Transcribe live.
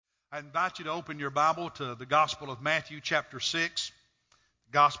I invite you to open your Bible to the Gospel of Matthew chapter 6.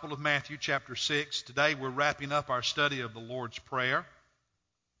 Gospel of Matthew chapter 6. Today we're wrapping up our study of the Lord's Prayer.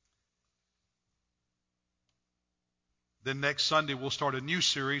 Then next Sunday we'll start a new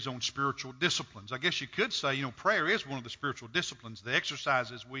series on spiritual disciplines. I guess you could say, prayer is one of the spiritual disciplines, the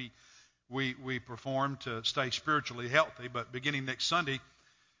exercises we perform to stay spiritually healthy. But beginning next Sunday,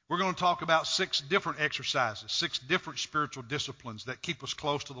 we're going to talk about 6 different exercises, 6 different spiritual disciplines that keep us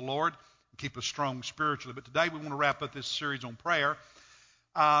close to the Lord and keep us strong spiritually. But today we want to wrap up this series on prayer.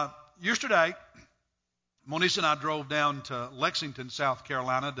 Yesterday, Moniz and I drove down to Lexington, South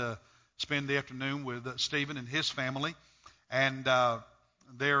Carolina to spend the afternoon with Stephen and his family. And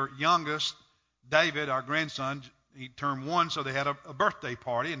their youngest, David, our grandson, he turned 1, so they had a birthday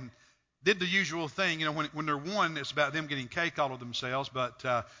party and did the usual thing. When they're 1, it's about them getting cake all of themselves, but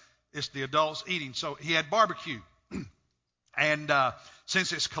it's the adults eating. So he had barbecue. And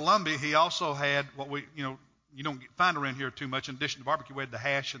since it's Columbia, he also had what you don't find around here too much. In addition to barbecue, we had the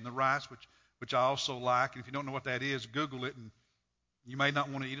hash and the rice, which I also like. And if you don't know what that is, Google it, and you may not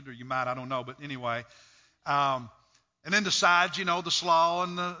want to eat it, or you might, I don't know. But anyway, and then the sides, the slaw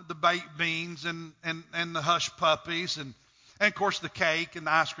and the baked beans and the hush puppies and of course the cake and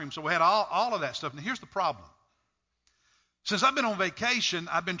the ice cream. So we had all of that stuff. And here's the problem. Since I've been on vacation,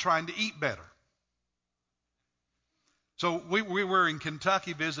 I've been trying to eat better. So we were in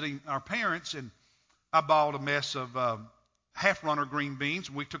Kentucky visiting our parents, and I bought a mess of half-runner green beans,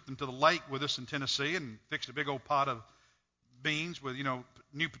 and we took them to the lake with us in Tennessee and fixed a big old pot of beans with,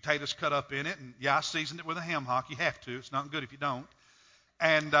 new potatoes cut up in it. And, I seasoned it with a ham hock. You have to. It's not good if you don't.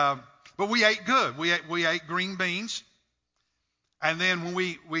 And but we ate good. We ate green beans. And then when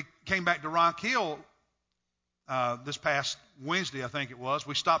we came back to Rock Hill this past Wednesday, I think it was,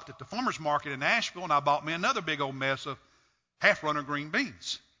 we stopped at the farmer's market in Asheville, and I bought me another big old mess of half-runner green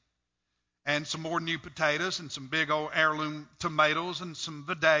beans. And some more new potatoes and some big old heirloom tomatoes and some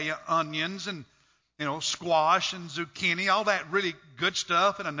Vidalia onions and, squash and zucchini, all that really good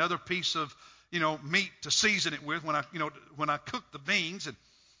stuff, and another piece of, meat to season it with when I cook the beans.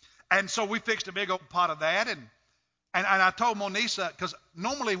 And so we fixed a big old pot of that, and I told Monisa, because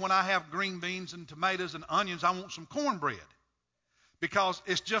normally when I have green beans and tomatoes and onions, I want some cornbread, because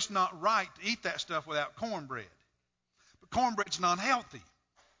it's just not right to eat that stuff without cornbread. But cornbread's not healthy.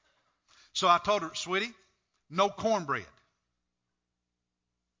 So I told her, sweetie, no cornbread.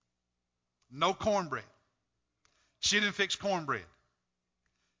 No cornbread. She didn't fix cornbread.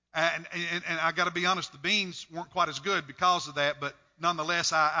 And I got to be honest, the beans weren't quite as good because of that, but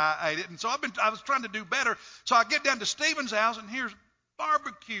nonetheless, I ate it. And so I was trying to do better. So I get down to Stephen's house, and here's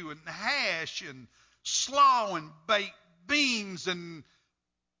barbecue and hash and slaw and baked beans and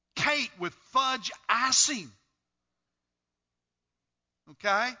cake with fudge icing.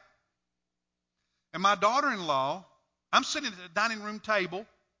 Okay? And my daughter-in-law, I'm sitting at the dining room table.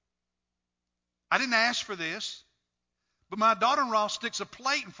 I didn't ask for this, but my daughter-in-law sticks a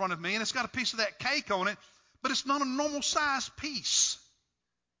plate in front of me, and it's got a piece of that cake on it, but it's not a normal size piece.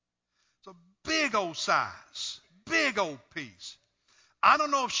 It's a big old size, big old piece. I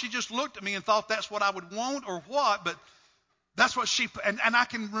don't know if she just looked at me and thought that's what I would want or what, but that's what she, and I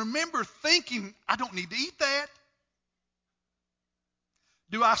can remember thinking, I don't need to eat that.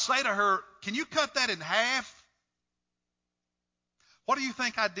 Do I say to her, can you cut that in half? What do you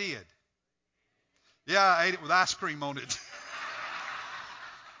think I did? Yeah, I ate it with ice cream on it.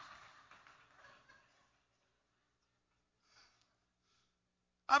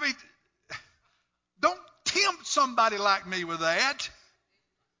 I mean, don't tempt somebody like me with that.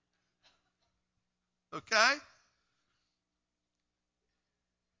 Okay?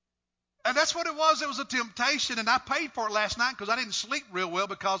 And that's what it was. It was a temptation, and I paid for it last night because I didn't sleep real well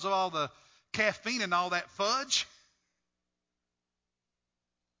because of all the caffeine and all that fudge.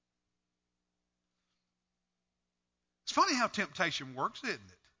 It's funny how temptation works, isn't it?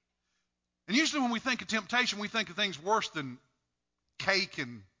 And usually when we think of temptation, we think of things worse than cake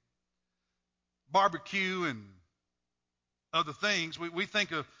and barbecue and other things. We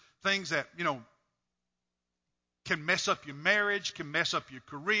think of things that, can mess up your marriage, can mess up your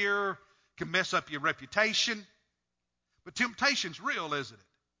career, can mess up your reputation. But temptation's real, isn't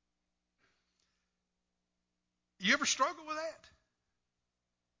it? You ever struggle with that?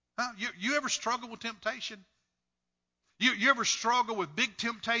 Huh? You ever struggle with temptation? You ever struggle with big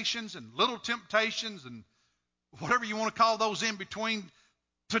temptations and little temptations and whatever you want to call those in between,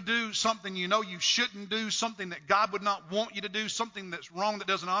 to do something you shouldn't do, something that God would not want you to do, something that's wrong, that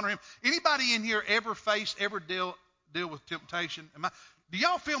doesn't honor Him? Anybody in here ever deal with temptation? Do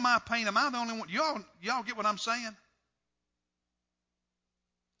y'all feel my pain? Am I the only one? Y'all get what I'm saying?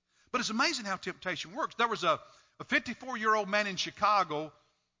 But it's amazing how temptation works. There was a 54-year-old man in Chicago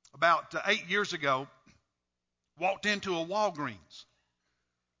about 8 years ago, walked into a Walgreens.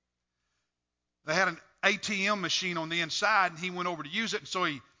 They had an ATM machine on the inside, and he went over to use it. And so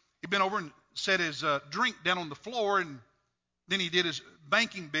he bent over and set his drink down on the floor, and then he did his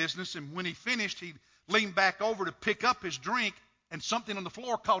banking business. And when he finished, he leaned back over to pick up his drink, and something on the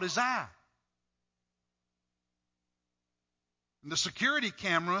floor caught his eye. And the security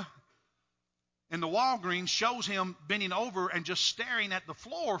camera in the Walgreens shows him bending over and just staring at the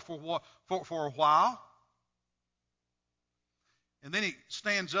floor for a while. And then he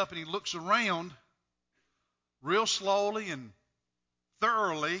stands up and he looks around real slowly and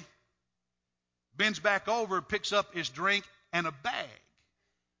thoroughly, bends back over, picks up his drink and a bag.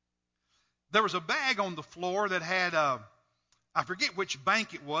 There was a bag on the floor that had, I forget which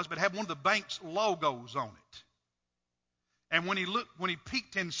bank it was, but it had one of the bank's logos on it. And when he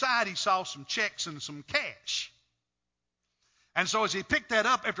peeked inside, he saw some checks and some cash. And so as he picked that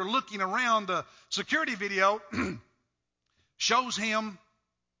up, after looking around, the security video shows him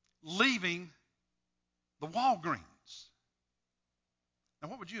leaving the Walgreens. Now,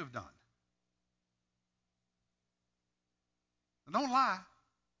 what would you have done? Now, don't lie.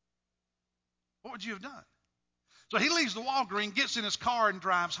 What would you have done? So he leaves the Walgreens, gets in his car, and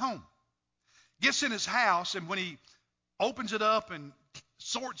drives home. Gets in his house, and when he opens it up and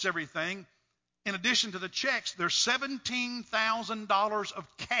sorts everything, in addition to the checks, there's $17,000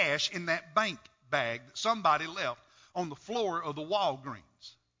 of cash in that bank bag that somebody left on the floor of the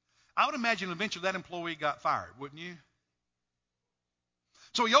Walgreens. I would imagine eventually that employee got fired, wouldn't you?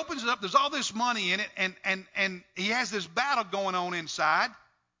 So he opens it up, there's all this money in it, and he has this battle going on inside,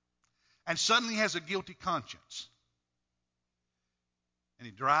 and suddenly he has a guilty conscience. And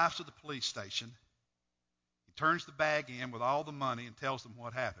he drives to the police station. He turns the bag in with all the money and tells them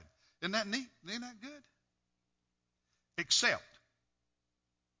what happened. Isn't that neat? Isn't that good? Except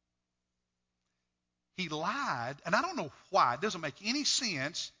he lied, and I don't know why. It doesn't make any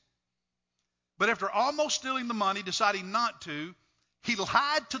sense. But after almost stealing the money, deciding not to, he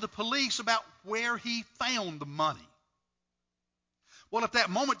lied to the police about where he found the money. Well, at that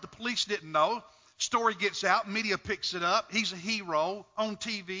moment, the police didn't know. Story gets out, media picks it up. He's a hero on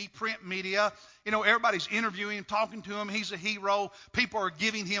TV, print media. You know, everybody's interviewing him, talking to him. He's a hero. People are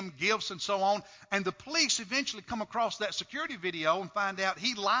giving him gifts and so on. And the police eventually come across that security video and find out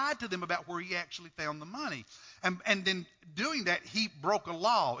he lied to them about where he actually found the money. And then doing that, he broke a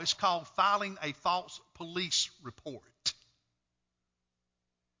law. It's called filing a false police report.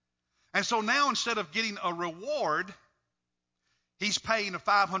 And so now instead of getting a reward, he's paying a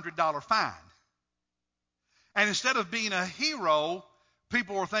 $500 fine. And instead of being a hero,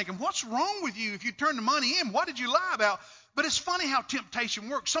 people are thinking, what's wrong with you if you turn the money in? What did you lie about? But it's funny how temptation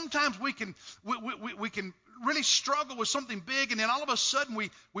works. Sometimes we can really struggle with something big, and then all of a sudden we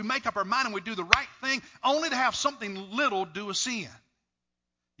make up our mind and we do the right thing, only to have something little do us in.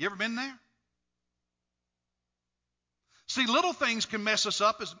 You ever been there? See, little things can mess us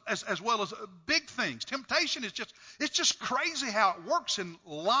up as well as big things. Temptation is just crazy how it works in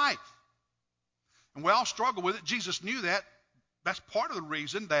life. And we all struggle with it. Jesus knew that. That's part of the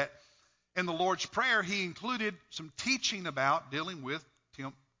reason that in the Lord's Prayer, he included some teaching about dealing with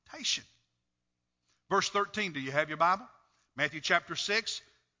temptation. Verse 13, do you have your Bible? Matthew chapter 6,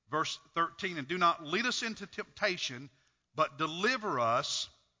 verse 13. And do not lead us into temptation, but deliver us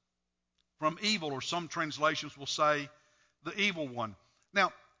from evil, or some translations will say the evil one.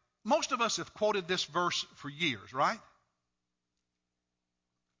 Now, most of us have quoted this verse for years, right?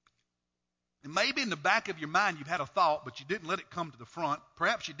 And maybe in the back of your mind you've had a thought, but you didn't let it come to the front.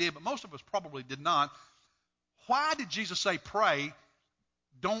 Perhaps you did, but most of us probably did not. Why did Jesus say, pray,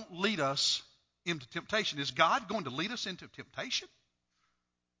 don't lead us into temptation? Is God going to lead us into temptation?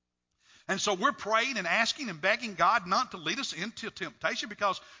 And so we're praying and asking and begging God not to lead us into temptation,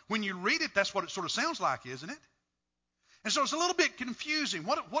 because when you read it, that's what it sort of sounds like, isn't it? And so it's a little bit confusing.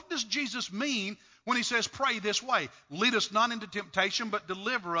 What does Jesus mean when he says pray this way? Lead us not into temptation, but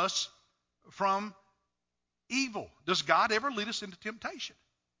deliver us from evil. Does God ever lead us into temptation?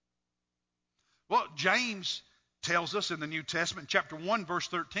 Well, James tells us in the New Testament, chapter 1, verse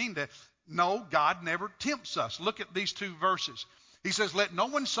 13, that no, God never tempts us. Look at these two verses. He says, let no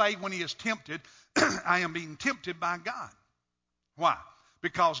one say when he is tempted, I am being tempted by God. Why?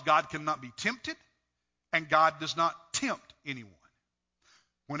 Because God cannot be tempted, and God does not tempt anyone.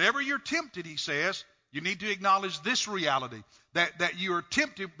 Whenever you're tempted, he says, you need to acknowledge this reality, that you are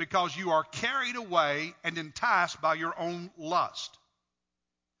tempted because you are carried away and enticed by your own lust.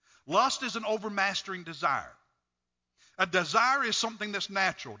 Lust is an overmastering desire. A desire is something that's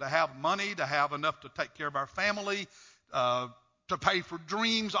natural, to have money, to have enough to take care of our family, to pay for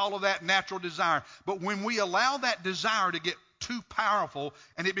dreams, all of that natural desire. But when we allow that desire to get too powerful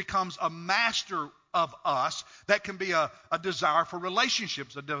and it becomes a master of us, that can be a desire for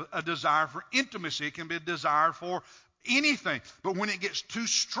relationships, a desire for intimacy. It can be a desire for anything. But when it gets too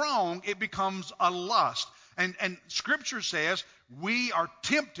strong, it becomes a lust. And Scripture says we are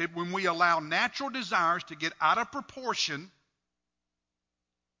tempted when we allow natural desires to get out of proportion,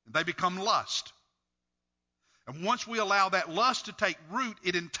 and they become lust. And once we allow that lust to take root,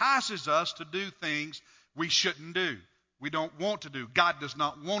 it entices us to do things we shouldn't do, we don't want to do, God does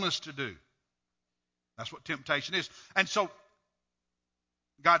not want us to do. That's what temptation is. And so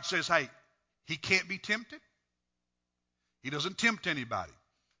God says, hey, he can't be tempted. He doesn't tempt anybody.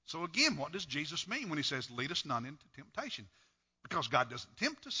 So again, what does Jesus mean when he says, lead us not into temptation? Because God doesn't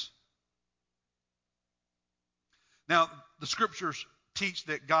tempt us. Now, the Scriptures teach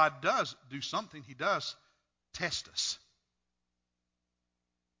that God does do something. He does test us.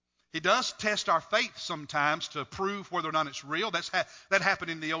 He does test our faith sometimes to prove whether or not it's real. That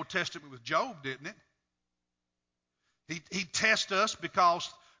happened in the Old Testament with Job, didn't it? He tests us because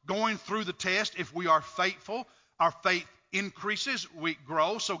going through the test, if we are faithful, our faith increases, we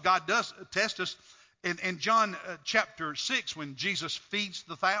grow. So God does test us. In John chapter 6, when Jesus feeds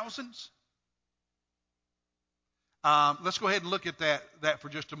the thousands, let's go ahead and look at that for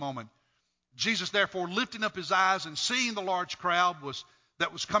just a moment. Jesus, therefore, lifting up his eyes and seeing the large crowd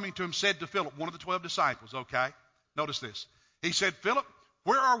that was coming to him, said to Philip, one of the 12 disciples, okay? Notice this. He said, Philip,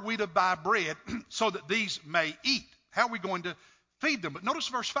 where are we to buy bread so that these may eat? How are we going to feed them? But notice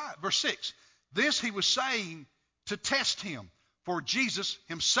verse 6. This he was saying to test him, for Jesus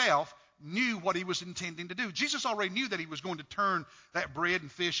himself knew what he was intending to do. Jesus already knew that he was going to turn that bread and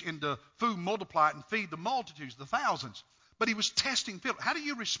fish into food, multiply it, and feed the multitudes, the thousands. But he was testing Philip. How do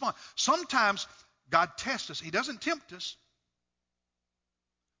you respond? Sometimes God tests us. He doesn't tempt us.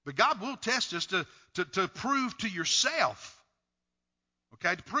 But God will test us to prove to yourself,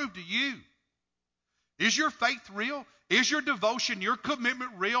 okay, to prove to you. Is your faith real? Is your devotion, your commitment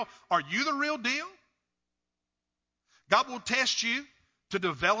real? Are you the real deal? God will test you to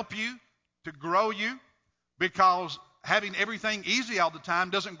develop you, to grow you, because having everything easy all the time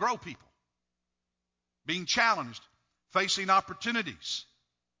doesn't grow people. Being challenged, facing opportunities,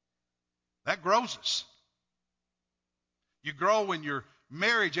 that grows us. You grow in your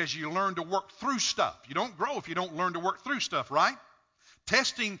marriage as you learn to work through stuff. You don't grow if you don't learn to work through stuff, right?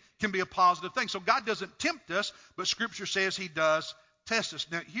 Testing can be a positive thing. So God doesn't tempt us, but Scripture says he does test us.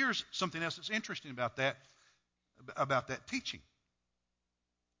 Now, here's something else that's interesting about that teaching.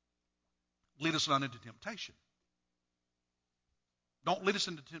 Lead us not into temptation. Don't lead us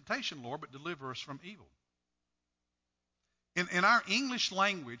into temptation, Lord, but deliver us from evil. In our English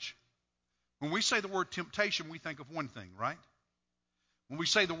language, when we say the word temptation, we think of one thing, right? When we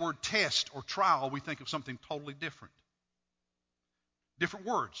say the word test or trial, we think of something totally different. Different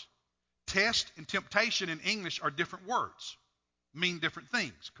words. Test and temptation in English are different words, mean different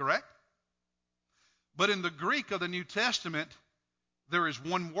things, correct? But in the Greek of the New Testament, there is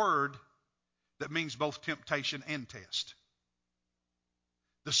one word that means both temptation and test.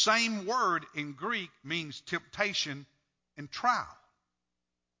 The same word in Greek means temptation and trial.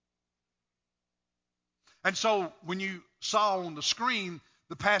 And so when you saw on the screen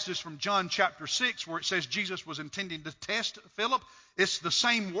the passage from John chapter 6 where it says Jesus was intending to test Philip, it's the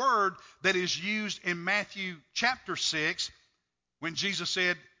same word that is used in Matthew chapter 6 when Jesus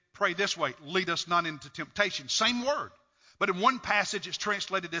said, pray this way, lead us not into temptation. Same word. But in one passage it's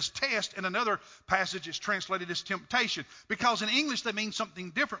translated as test, and another passage it's translated as temptation. Because in English they mean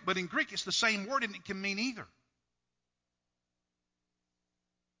something different, but in Greek it's the same word and it can mean either.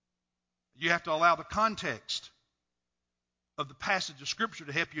 You have to allow the context of the passage of Scripture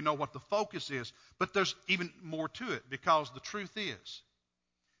to help you know what the focus is. But there's even more to it, because the truth is,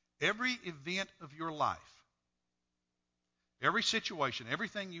 every event of your life, every situation,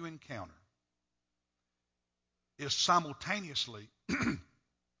 everything you encounter is simultaneously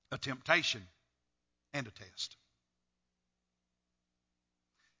a temptation and a test.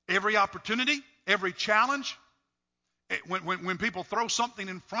 Every opportunity, every challenge, when people throw something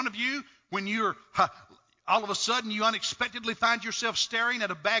in front of you, when you're all of a sudden you unexpectedly find yourself staring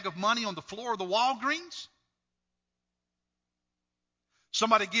at a bag of money on the floor of the Walgreens.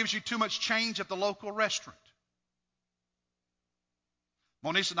 Somebody gives you too much change at the local restaurant.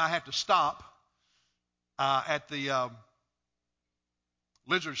 Monique and I have to stop at the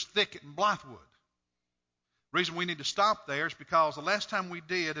Lizard's Thicket in Blythewood. Reason we need to stop there is because the last time we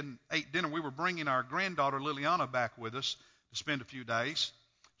did and ate dinner, we were bringing our granddaughter Liliana back with us to spend a few days.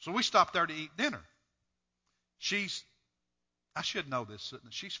 So we stopped there to eat dinner. I should know this.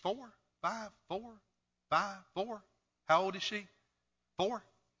 She's 4, 5, 4, 5, 4. How old is she? 4?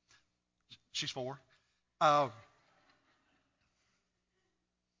 She's 4. And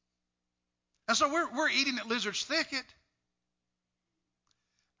so we're eating at Lizard's Thicket.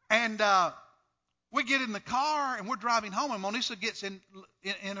 And we get in the car and we're driving home, and Monisa gets in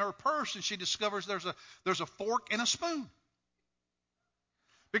her purse and she discovers there's a fork and a spoon.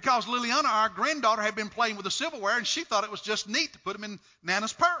 Because Liliana, our granddaughter, had been playing with the silverware and she thought it was just neat to put them in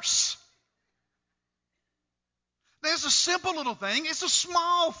Nana's purse. Now, it's a simple little thing. It's a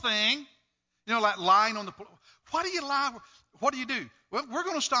small thing. You know, like lying on the floor. Why do you lie? What do you do? Well, we're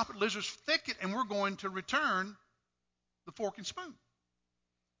going to stop at Lizard's Thicket and we're going to return the fork and spoon.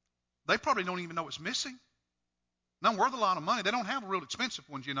 They probably don't even know it's missing. Not worth a lot of money. They don't have real expensive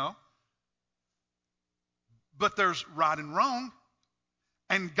ones, you know. But there's right and wrong.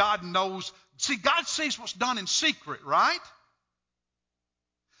 And God knows. See, God sees what's done in secret, right?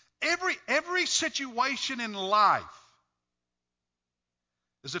 Every situation in life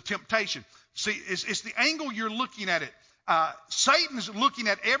is a temptation. See, it's the angle you're looking at it. Satan's looking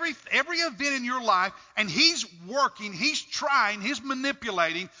at every event in your life, and he's working, he's trying, he's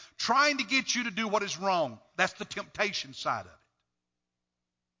manipulating, trying to get you to do what is wrong. That's the temptation side of it.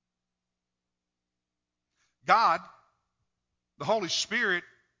 God, the Holy Spirit,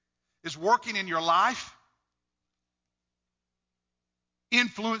 is working in your life,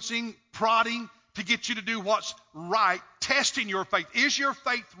 influencing, prodding to get you to do what's right, testing your faith. Is your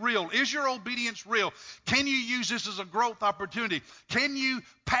faith real? Is your obedience real? Can you use this as a growth opportunity? Can you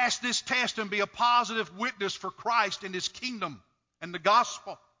pass this test and be a positive witness for Christ and His kingdom and the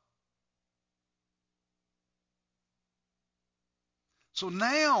gospel? So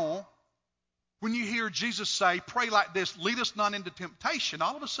now, when you hear Jesus say, pray like this, lead us not into temptation,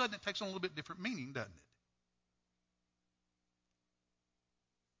 all of a sudden it takes on a little bit different meaning, doesn't it?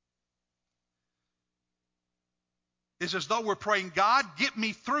 It's as though we're praying, God, get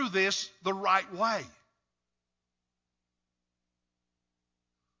me through this the right way.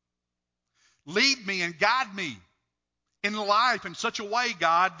 Lead me and guide me in life in such a way,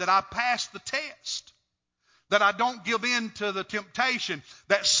 God, that I pass the test. That I don't give in to the temptation.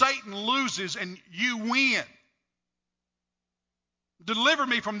 That Satan loses and you win. Deliver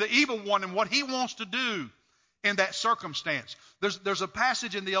me from the evil one and what he wants to do in that circumstance. There's a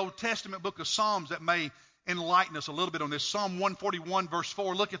passage in the Old Testament book of Psalms that may enlighten us a little bit on this. Psalm 141 verse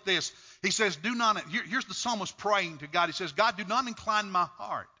 4. Look at this. He says, here's the psalmist praying to God. He says, God, do not incline my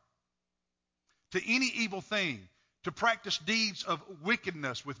heart to any evil thing, to practice deeds of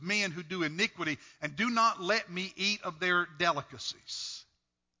wickedness with men who do iniquity, and do not let me eat of their delicacies.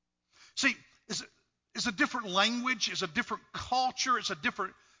 See, it's a different language, it's a different culture, it's a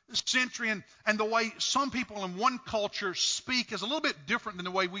different century, and the way some people in one culture speak is a little bit different than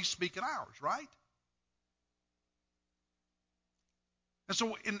the way we speak in ours, right? And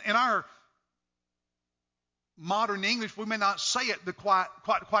so in our modern English, we may not say it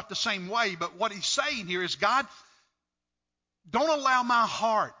quite the same way, but what he's saying here is, God, don't allow my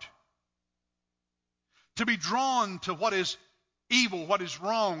heart to be drawn to what is evil, what is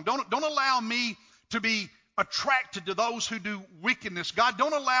wrong. Don't allow me to be attracted to those who do wickedness. God,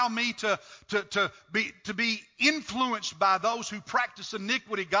 don't allow me to be influenced by those who practice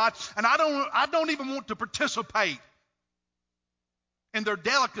iniquity, God. And I don't even want to participate in their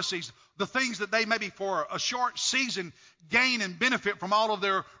delicacies, the things that they maybe for a short season gain and benefit from all of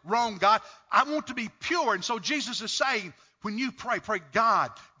their wrong, God. I want to be pure. And so Jesus is saying, when you pray,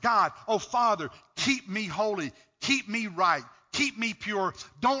 God, oh Father, keep me holy, keep me right, keep me pure.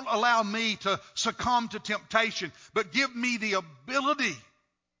 Don't allow me to succumb to temptation, but give me the ability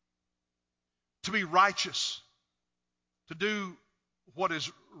to be righteous, to do what is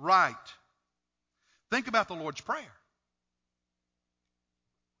right. Think about the Lord's Prayer.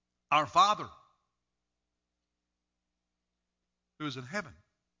 Our Father, who is in heaven.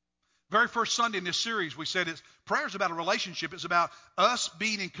 Very first Sunday in this series, we said prayer is about a relationship. It's about us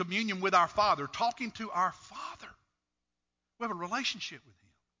being in communion with our Father, talking to our Father. We have a relationship with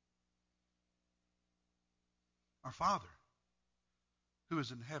Him. Our Father, who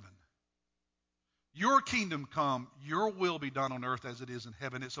is in heaven. Your kingdom come, your will be done on earth as it is in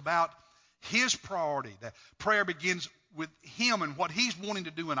heaven. It's about His priority. That prayer begins with Him and what He's wanting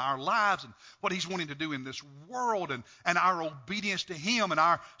to do in our lives and what He's wanting to do in this world, and our obedience to Him and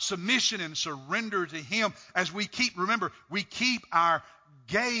our submission and surrender to Him as we keep our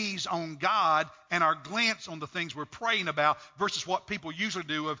gaze on God and our glance on the things we're praying about versus what people usually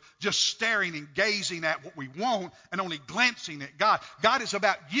do of just staring and gazing at what we want and only glancing at God. God is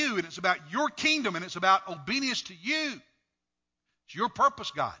about you, and it's about your kingdom, and it's about obedience to you. It's your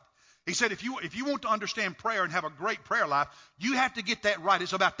purpose, God. He said if you want to understand prayer and have a great prayer life, you have to get that right.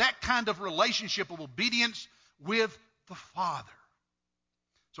 It's about that kind of relationship of obedience with the Father.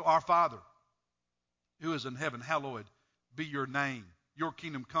 So our Father, who is in heaven, hallowed be your name. Your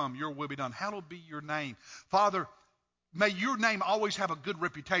kingdom come, your will be done. Hallowed be your name. Father, may your name always have a good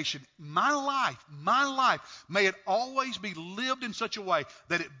reputation. My life, may it always be lived in such a way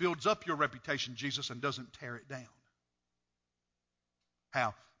that it builds up your reputation, Jesus, and doesn't tear it down.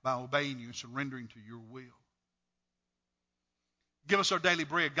 How? By obeying you and surrendering to your will. Give us our daily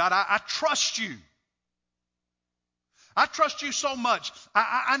bread. God, I trust you. I trust you so much.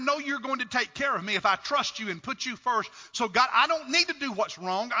 I know you're going to take care of me if I trust you and put you first. So God, I don't need to do what's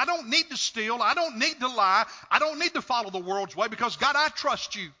wrong. I don't need to steal. I don't need to lie. I don't need to follow the world's way because God, I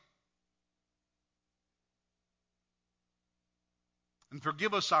trust you. And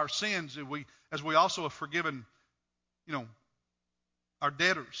forgive us our sins as we also have forgiven, our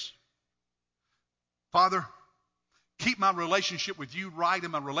debtors. Father, keep my relationship with you right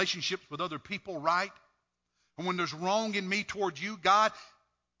and my relationships with other people right. And when there's wrong in me towards you, God,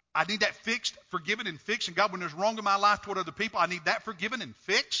 I need that fixed, forgiven, and fixed. And God, when there's wrong in my life toward other people, I need that forgiven and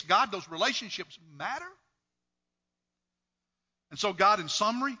fixed. God, those relationships matter. And so, God, in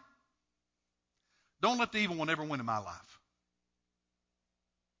summary, don't let the evil one ever win in my life.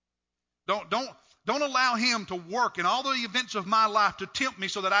 Don't allow him to work in all the events of my life to tempt me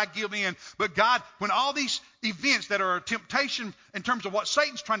so that I give in. But God, when all these events that are a temptation in terms of what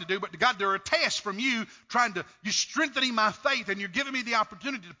Satan's trying to do, but God, they're a test from you you're strengthening my faith and you're giving me the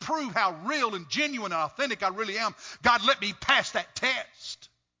opportunity to prove how real and genuine and authentic I really am. God, let me pass that test.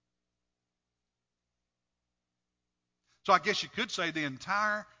 So I guess you could say the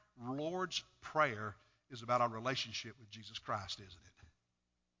entire Lord's Prayer is about our relationship with Jesus Christ, isn't it?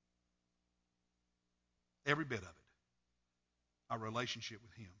 Every bit of it. Our relationship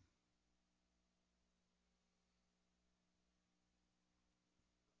with him.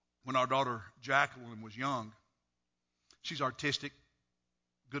 When our daughter Jacqueline was young, she's artistic,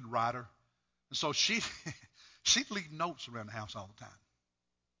 good writer. And so she'd leave notes around the house all the time.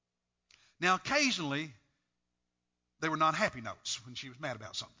 Now, occasionally, they were not happy notes when she was mad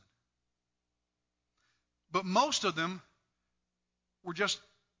about something. But most of them were just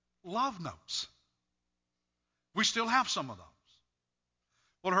love notes. We still have some of those.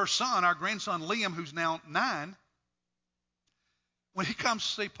 Well, her son, our grandson Liam, who's now 9, when he comes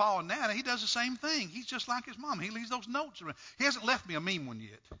to see Paul and Nana, he does the same thing. He's just like his mom. He leaves those notes around. He hasn't left me a mean one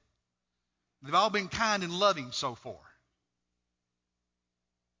yet. They've all been kind and loving so far.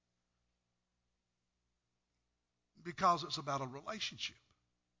 Because it's about a relationship.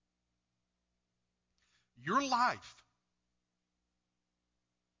 Your life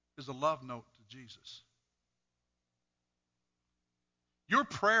is a love note to Jesus. Your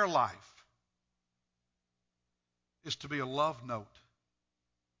prayer life is to be a love note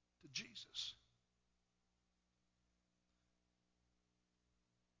to Jesus.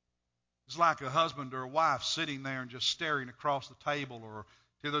 It's like a husband or a wife sitting there and just staring across the table or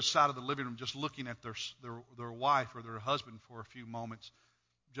to the other side of the living room, just looking at their wife or their husband for a few moments,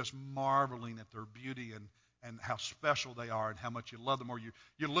 just marveling at their beauty and how special they are and how much you love them. Or you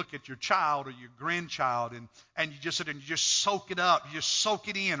look at your child or your grandchild and you just sit there and you just soak it up. You just soak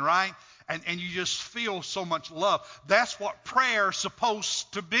it in, right? And you just feel so much love. That's what prayer is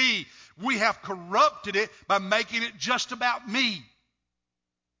supposed to be. We have corrupted it by making it just about me.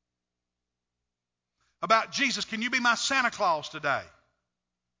 About Jesus. Can you be my Santa Claus today?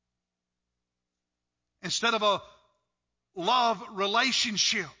 Instead of a love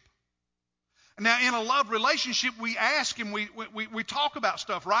relationship. Now, in a love relationship, we ask and we talk about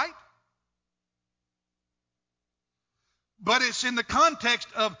stuff, right? But it's in the context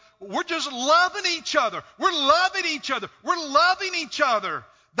of we're just loving each other. We're loving each other. We're loving each other.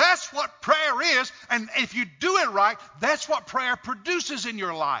 That's what prayer is. And if you do it right, that's what prayer produces in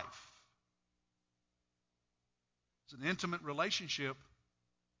your life. It's an intimate relationship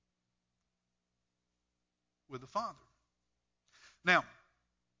with the Father. Now,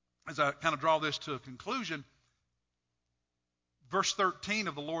 as I kind of draw this to a conclusion, verse 13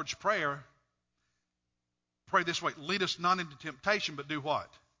 of the Lord's Prayer, pray this way: lead us not into temptation, but do what?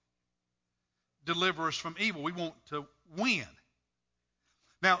 Deliver us from evil. We want to win.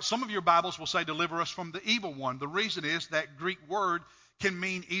 Now, some of your Bibles will say deliver us from the evil one. The reason is that Greek word can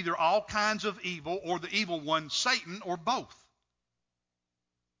mean either all kinds of evil or the evil one, Satan, or both.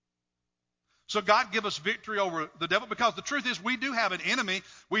 So God give us victory over the devil, because the truth is we do have an enemy.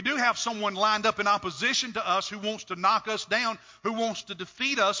 We do have someone lined up in opposition to us who wants to knock us down, who wants to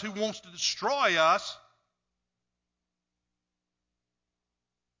defeat us, who wants to destroy us.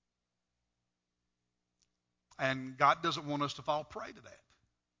 And God doesn't want us to fall prey to that.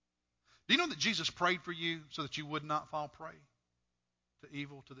 Do you know that Jesus prayed for you so that you would not fall prey to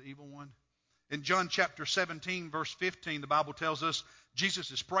the evil one? In John chapter 17, verse 15, the Bible tells us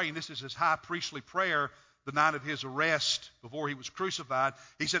Jesus is praying. This is his high priestly prayer the night of his arrest before he was crucified.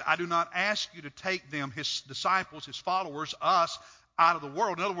 He said, I do not ask you to take them, his disciples, his followers, us, out of the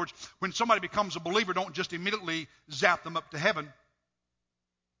world. In other words, when somebody becomes a believer, don't just immediately zap them up to heaven.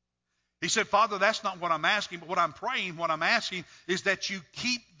 He said, Father, that's not what I'm asking, but what I'm praying, what I'm asking is that you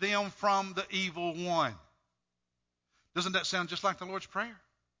keep them from the evil one. Doesn't that sound just like the Lord's Prayer?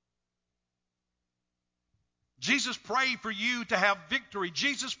 Jesus prayed for you to have victory.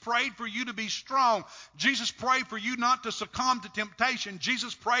 Jesus prayed for you to be strong. Jesus prayed for you not to succumb to temptation.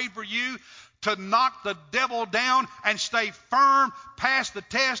 Jesus prayed for you to knock the devil down and stay firm, pass the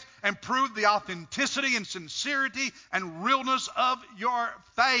test, and prove the authenticity and sincerity and realness of your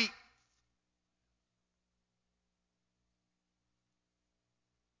faith.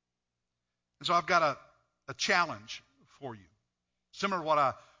 And so I've got a challenge for you, similar to what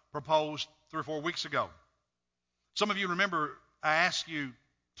I proposed 3 or 4 weeks ago. Some of you remember I asked you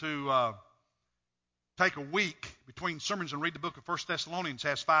to take a week between sermons and read the book of 1 Thessalonians. It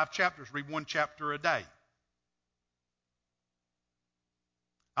has 5 chapters. Read 1 chapter a day.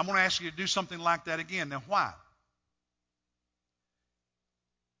 I'm going to ask you to do something like that again. Now, why?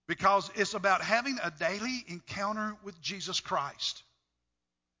 Because it's about having a daily encounter with Jesus Christ.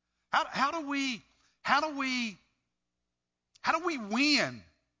 How do we win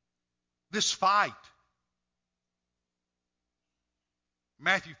this fight?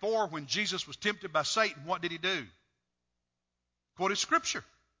 Matthew 4, when Jesus was tempted by Satan, what did he do? Quoted Scripture.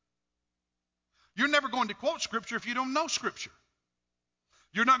 You're never going to quote Scripture if you don't know Scripture.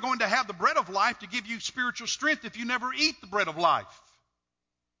 You're not going to have the bread of life to give you spiritual strength if you never eat the bread of life.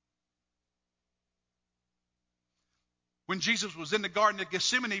 When Jesus was in the Garden of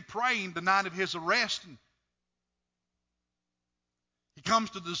Gethsemane praying the night of his arrest, and he comes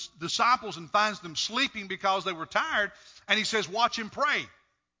to the disciples and finds them sleeping because they were tired, and he says, watch and pray.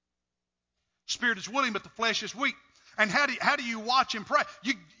 Spirit is willing, but the flesh is weak. And how do you watch and pray?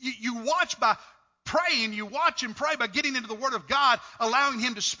 You watch by praying. You watch and pray by getting into the Word of God, allowing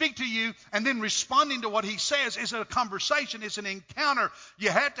Him to speak to you, and then responding to what He says. It's a conversation. It's an encounter. You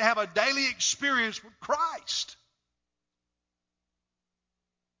have to have a daily experience with Christ.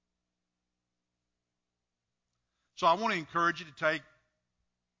 So I want to encourage you to take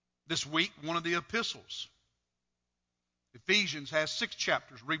this week one of the epistles. Ephesians has 6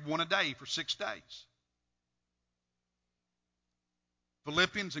 chapters. Read 1 a day for 6 days.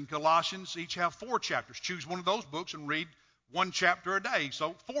 Philippians and Colossians each have 4 chapters. Choose one of those books and read 1 chapter a day.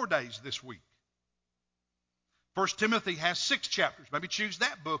 So 4 days this week. 1 Timothy has 6 chapters. Maybe choose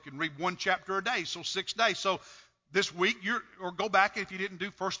that book and read 1 chapter a day. So 6 days. So this week, or go back if you didn't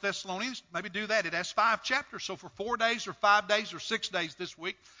do 1 Thessalonians, maybe do that. It has 5 chapters. So for 4 days or 5 days or 6 days this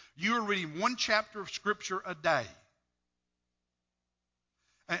week, you are reading 1 chapter of Scripture a day.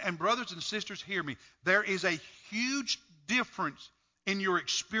 And brothers and sisters, hear me. There is a huge difference in your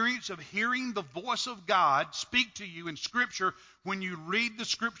experience of hearing the voice of God speak to you in Scripture when you read the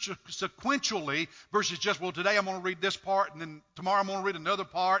Scripture sequentially versus just, well, today I'm going to read this part, and then tomorrow I'm going to read another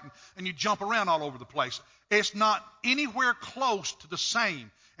part, and you jump around all over the place. It's not anywhere close to the same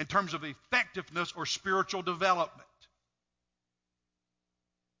in terms of effectiveness or spiritual development.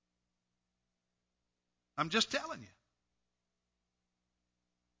 I'm just telling you.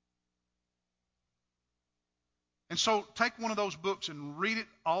 And so take one of those books and read it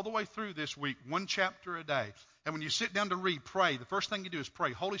all the way through this week, 1 chapter a day. And when you sit down to read, pray. The first thing you do is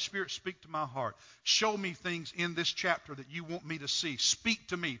pray. Holy Spirit, speak to my heart. Show me things in this chapter that you want me to see. Speak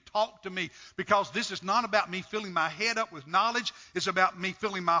to me. Talk to me. Because this is not about me filling my head up with knowledge. It's about me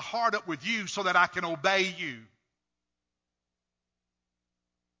filling my heart up with you so that I can obey you.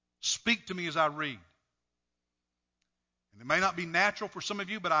 Speak to me as I read. And it may not be natural for some of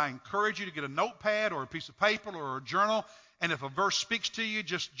you, but I encourage you to get a notepad or a piece of paper or a journal. And if a verse speaks to you,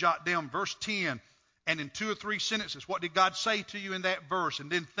 just jot down verse 10. And in 2 or 3 sentences, what did God say to you in that verse? And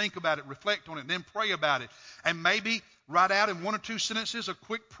then think about it, reflect on it, and then pray about it. And maybe write out in 1 or 2 sentences a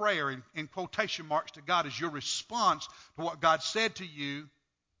quick prayer in quotation marks to God as your response to what God said to you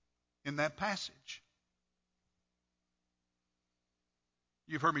in that passage.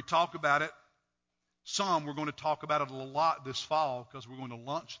 You've heard me talk about it. Some we're going to talk about it a lot this fall because we're going to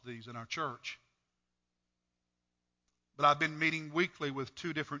launch these in our church. But I've been meeting weekly with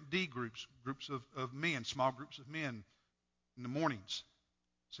 2 different D groups, groups of men, small groups of men in the mornings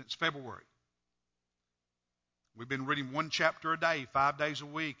since February. We've been reading 1 chapter a day, 5 days a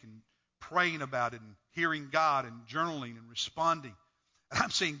week, and praying about it and hearing God and journaling and responding. And I'm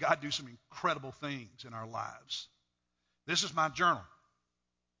seeing God do some incredible things in our lives. This is my journal.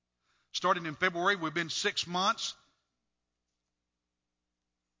 Starting in February, we've been 6 months.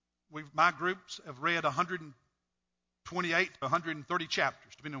 My groups have read 128 to 130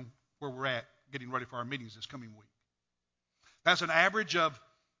 chapters, depending on where we're at, getting ready for our meetings this coming week. That's an average of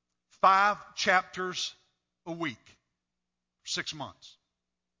 5 chapters a week for 6 months.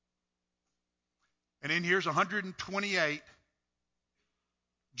 And in here's 128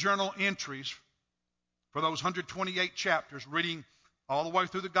 journal entries for those 128 chapters, reading all the way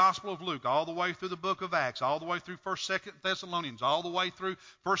through the Gospel of Luke, all the way through the book of Acts, all the way through 1st, 2nd Thessalonians, all the way through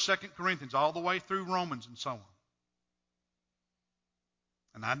 1st, 2nd Corinthians, all the way through Romans, and so on.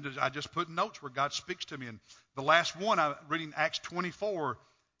 And I just put notes where God speaks to me. And the last one, I'm reading Acts 24,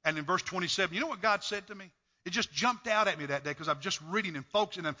 and in verse 27, you know what God said to me? It just jumped out at me that day because I'm just reading and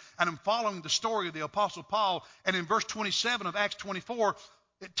focusing, and I'm following the story of the Apostle Paul. And in verse 27 of Acts 24,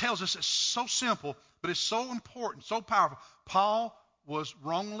 it tells us it's so simple, but it's so important, so powerful. Paul was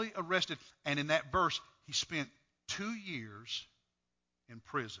wrongly arrested, and in that verse, he spent 2 years in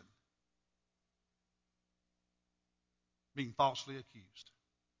prison, being falsely accused.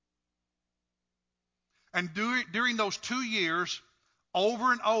 And during those 2 years,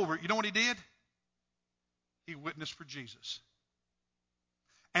 over and over, you know what he did? He witnessed for Jesus.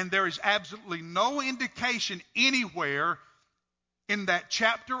 And there is absolutely no indication anywhere in that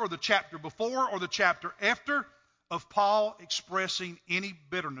chapter or the chapter before or the chapter after of Paul expressing any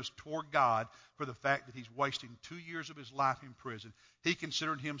bitterness toward God for the fact that he's wasting 2 years of his life in prison. He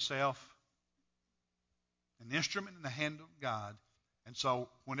considered himself an instrument in the hand of God. And so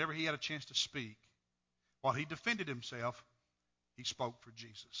whenever he had a chance to speak, while he defended himself, he spoke for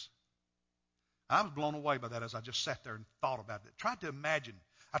Jesus. I was blown away by that as I just sat there and thought about it.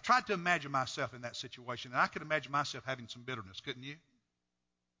 I tried to imagine myself in that situation, and I could imagine myself having some bitterness, couldn't you?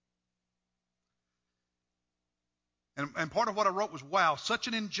 And part of what I wrote was, wow, such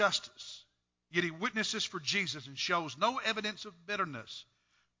an injustice. Yet he witnesses for Jesus and shows no evidence of bitterness.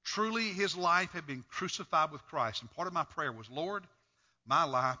 Truly, his life had been crucified with Christ. And part of my prayer was, Lord, my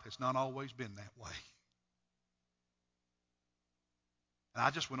life has not always been that way. And I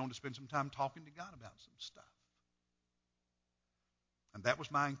just went on to spend some time talking to God about some stuff. And that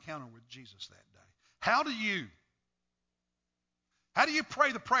was my encounter with Jesus that day. How do you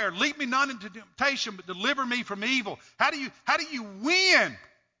pray the prayer, lead me not into temptation, but deliver me from evil? How do you win?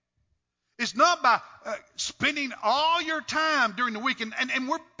 It's not by spending all your time during the week. And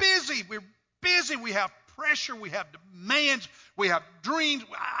we're busy. We're busy. We have pressure. We have demands. We have dreams.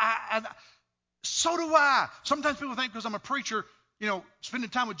 So do I. Sometimes people think because I'm a preacher,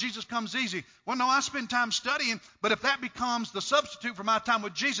 spending time with Jesus comes easy. Well, no, I spend time studying, but if that becomes the substitute for my time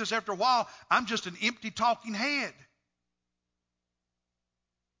with Jesus, after a while, I'm just an empty talking head.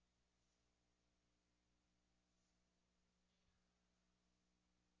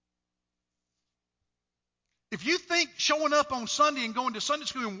 If you think showing up on Sunday and going to Sunday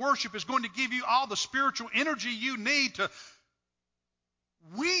school and worship is going to give you all the spiritual energy you need to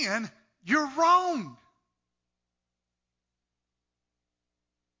win, you're wrong.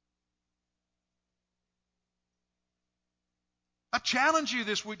 I challenge you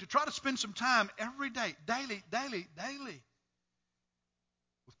this week to try to spend some time every day, daily,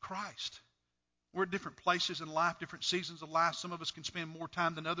 with Christ. We're at different places in life, different seasons of life. Some of us can spend more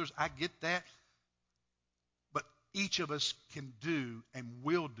time than others. I get that. But each of us can do and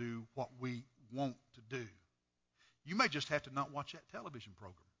will do what we want to do. You may just have to not watch that television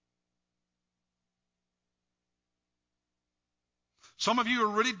program. Some of you are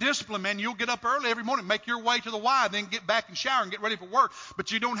really disciplined, man. You'll get up early every morning, make your way to the Y, then get back and shower and get ready for work.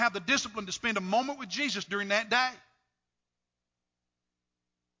 But you don't have the discipline to spend a moment with Jesus during that day.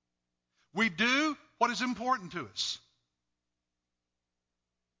 We do what is important to us.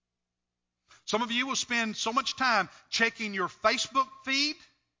 Some of you will spend so much time checking your Facebook feed.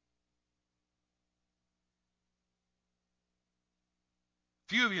 A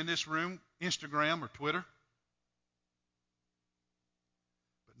few of you in this room, Instagram or Twitter.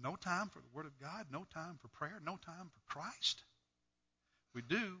 No time for the Word of God, no time for prayer, no time for Christ. We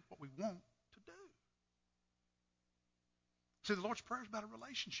do what we want to do. See, the Lord's Prayer is about a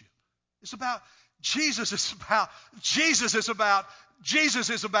relationship. It's about Jesus. It's about Jesus. It's about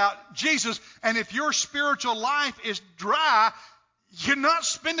Jesus. It's about Jesus. And if your spiritual life is dry, you're not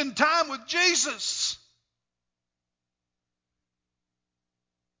spending time with Jesus.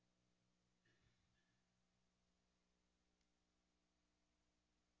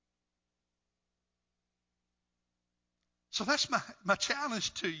 So that's my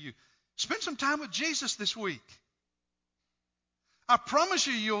challenge to you. Spend some time with Jesus this week. I promise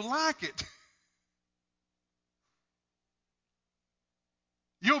you, you'll like it.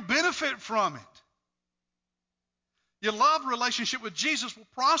 You'll benefit from it. Your love relationship with Jesus will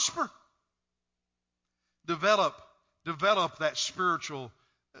prosper. Develop that spiritual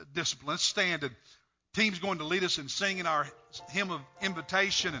discipline. Let's stand, and team's going to lead us in singing our hymn of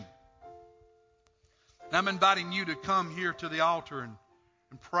invitation. And I'm inviting you to come here to the altar and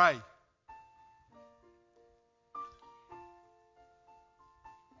pray.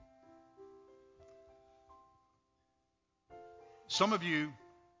 Some of you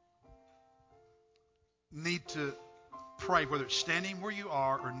need to pray, whether it's standing where you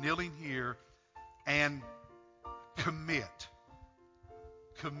are or kneeling here, and commit.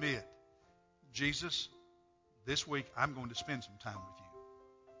 Jesus, this week I'm going to spend some time with you.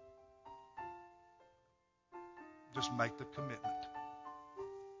 Just make the commitment.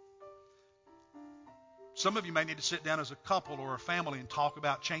 Some of you may need to sit down as a couple or a family and talk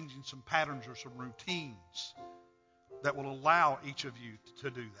about changing some patterns or some routines that will allow each of you to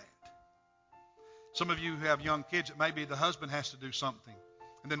do that. Some of you who have young kids, it may be the husband has to do something,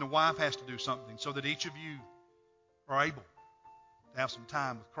 and then the wife has to do something, so that each of you are able to have some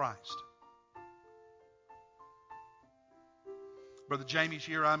time with Christ. Brother Jamie's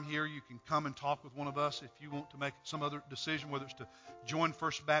here, I'm here. You can come and talk with one of us if you want to make some other decision, whether it's to join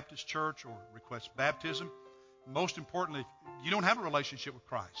First Baptist Church or request baptism. Most importantly, you don't have a relationship with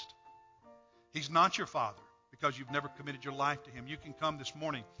Christ. He's not your Father because you've never committed your life to Him. You can come this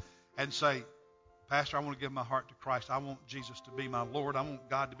morning and say, Pastor, I want to give my heart to Christ. I want Jesus to be my Lord. I want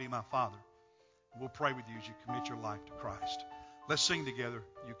God to be my Father. We'll pray with you as you commit your life to Christ. Let's sing together.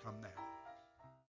 You come now.